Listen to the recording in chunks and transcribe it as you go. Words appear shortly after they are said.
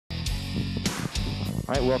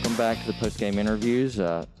All right, welcome back to the post-game interviews.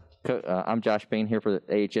 I'm Josh Bean here for the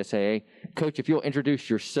AHSAA. Coach, if you'll introduce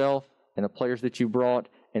yourself and the players that you brought,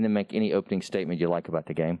 and then make any opening statement you like about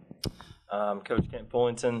the game. Coach Kent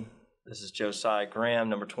Pullington. This is Josiah Graham,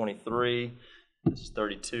 number 23. This is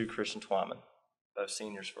 32, Christian Twyman, both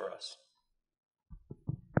seniors for us.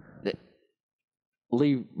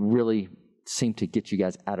 Lee really seemed to get you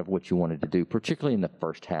guys out of what you wanted to do, particularly in the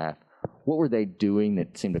first half. What were they doing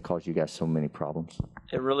that seemed to cause you guys so many problems?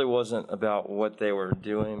 It really wasn't about what they were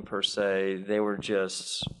doing per se. They were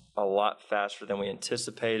just a lot faster than we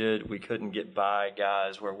anticipated. We couldn't get by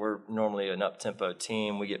guys where we're normally an up-tempo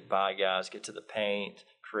team. We get by guys, get to the paint,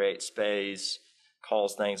 create space,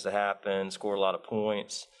 cause things to happen, score a lot of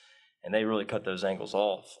points, and they really cut those angles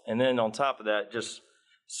off. And then on top of that, just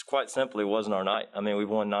quite simply wasn't our night. I mean, we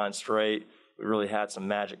won 9 straight. We really had some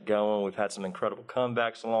magic going. We've had some incredible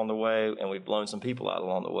comebacks along the way, and we've blown some people out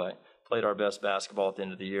along the way. Played our best basketball at the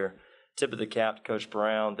end of the year. Tip of the cap to Coach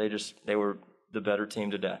Brown. They were the better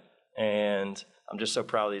team today. And I'm just so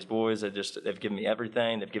proud of these boys. They've given me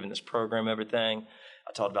everything. They've given this program everything.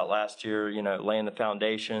 I talked about last year, laying the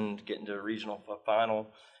foundation, getting to a regional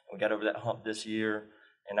final. We got over that hump this year,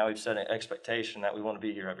 and now we've set an expectation that we want to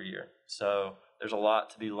be here every year. So there's a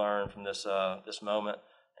lot to be learned from this moment.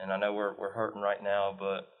 And I know we're hurting right now,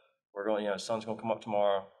 but we're going. The sun's going to come up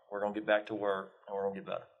tomorrow. We're going to get back to work, and we're going to get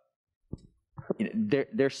better.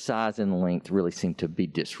 Their size and length really seemed to be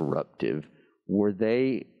disruptive. Were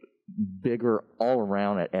they bigger all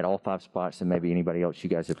around at all 5 spots than maybe anybody else you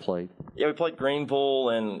guys have played? Yeah, we played Greenville,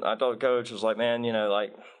 and I thought the coach was like, man,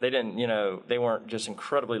 they weren't just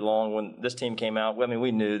incredibly long when this team came out. I mean,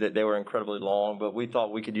 we knew that they were incredibly long, but we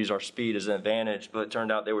thought we could use our speed as an advantage, but it turned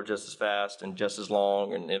out they were just as fast and just as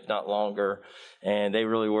long, and if not longer, and they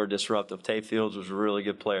really were disruptive. Tay Fields was a really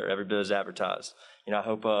good player, every bit as advertised. I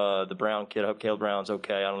hope the Brown kid, I hope Caleb Brown's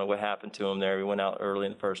okay. I don't know what happened to him there. He went out early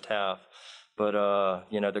in the first half. But,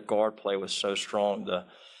 the guard play was so strong. The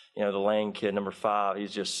Lane kid, number 5,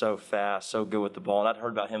 he's just so fast, so good with the ball. And I'd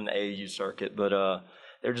heard about him in the AAU circuit, but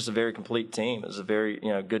they're just a very complete team. It's a very,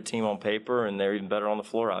 good team on paper, and they're even better on the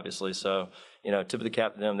floor, obviously. So, tip of the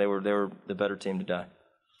cap to them. They were the better team today.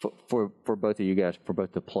 For both of you guys, for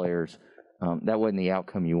both the players, that wasn't the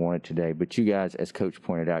outcome you wanted today. But you guys, as Coach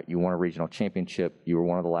pointed out, you won a regional championship. You were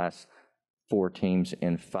one of the last 4 teams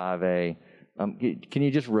in 5A. Can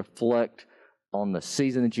you just reflect on the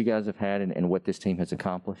season that you guys have had and what this team has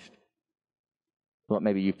accomplished? Well,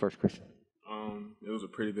 maybe you first, Christian. It was a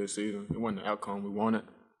pretty good season. It wasn't the outcome we wanted.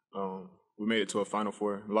 We made it to a Final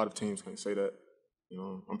Four. A lot of teams can't say that.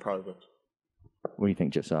 I'm proud of us. What do you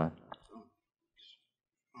think, Josiah?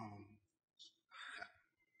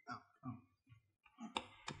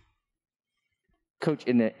 Coach,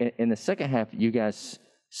 in the second half, you guys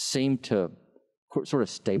seemed to sort of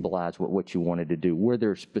stabilize what you wanted to do. Were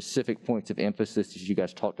there specific points of emphasis as you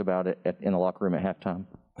guys talked about it in the locker room at halftime?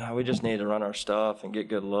 We just needed to run our stuff and get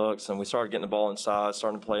good looks, and we started getting the ball inside,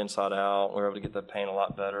 starting to play inside out. We were able to get the paint a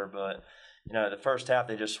lot better, but the first half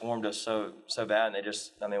they just swarmed us so bad,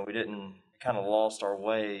 and we didn't kind of lost our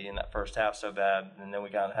way in that first half so bad, and then we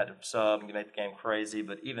kind of had to sub and make the game crazy.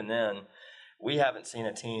 But even then, we haven't seen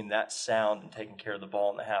a team that sound and taking care of the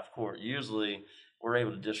ball in the half court. Usually, we're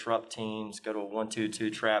able to disrupt teams, go to a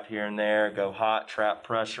 1-2-2 trap here and there, go hot, trap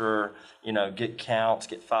pressure, get counts,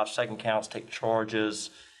 get 5-second counts, take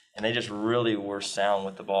charges. And they just really were sound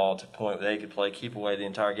with the ball to the point where they could play keep away the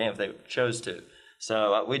entire game if they chose to.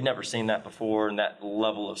 So we'd never seen that before, and that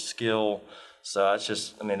level of skill. So it's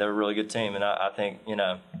just, they're a really good team. And I think,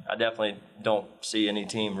 I definitely don't see any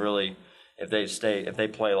team really, if they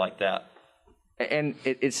play like that. And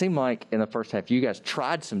it seemed like in the first half, you guys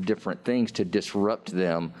tried some different things to disrupt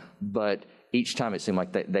them, but each time it seemed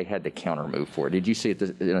like they had the counter move for it. Did you see it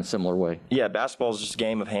in a similar way? Yeah, basketball is just a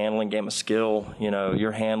game of handling, game of skill.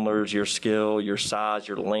 Your handlers, your skill, your size,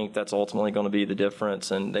 your length, that's ultimately going to be the difference.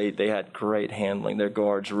 And they had great handling. Their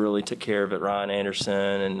guards really took care of it. Ryan Anderson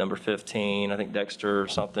and number 15, I think Dexter or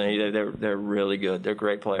something. They're really good. They're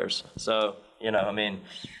great players. So,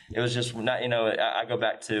 it was just not, I go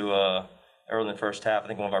back to early in the first half, I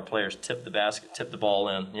think one of our players tipped the ball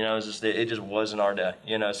in. It just wasn't our day.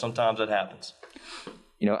 Sometimes that happens.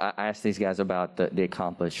 I asked these guys about the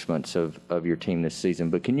accomplishments of your team this season,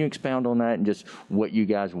 but can you expound on that and just what you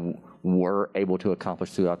guys were able to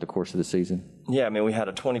accomplish throughout the course of the season? Yeah, we had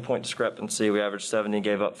a 20-point discrepancy. We averaged 70,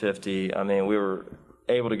 gave up 50. We were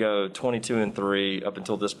able to go 22-3 up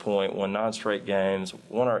until this point, won 9 straight games,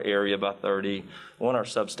 won our area by 30, won our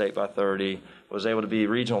sub-state by 30, was able to be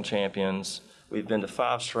regional champions, We've been to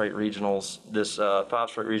 5 straight regionals, 5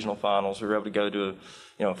 straight regional finals. We were able to go to,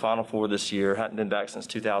 Final Four this year. Hadn't been back since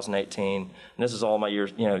 2018. And this is all my year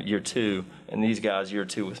 2, and these guys year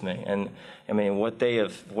 2 with me. And I mean, what they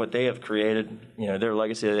have created, their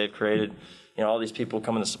legacy that they've created. All these people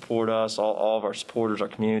coming to support us, all of our supporters, our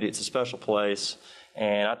community. It's a special place.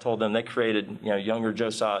 And I told them they created, younger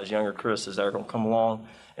Josiahs, younger Chris's that are going to come along,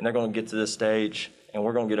 and they're going to get to this stage, and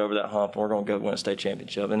we're going to get over that hump, and we're going to go win a state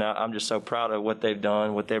championship. And I'm just so proud of what they've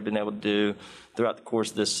done, what they've been able to do throughout the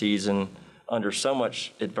course of this season under so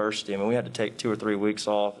much adversity. I mean, we had to take 2 or 3 weeks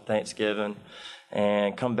off at Thanksgiving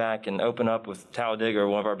and come back and open up with Talladega,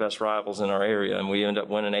 one of our best rivals in our area, and we end up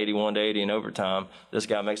winning 81-80 in overtime. This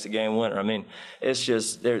guy makes the game winner. I mean, it's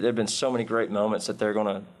just there have been so many great moments that they're going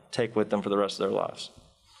to take with them for the rest of their lives.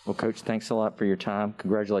 Well, Coach, thanks a lot for your time.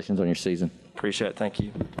 Congratulations on your season. Appreciate it. Thank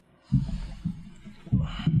you.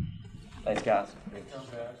 Thanks, guys.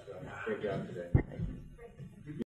 Great job today.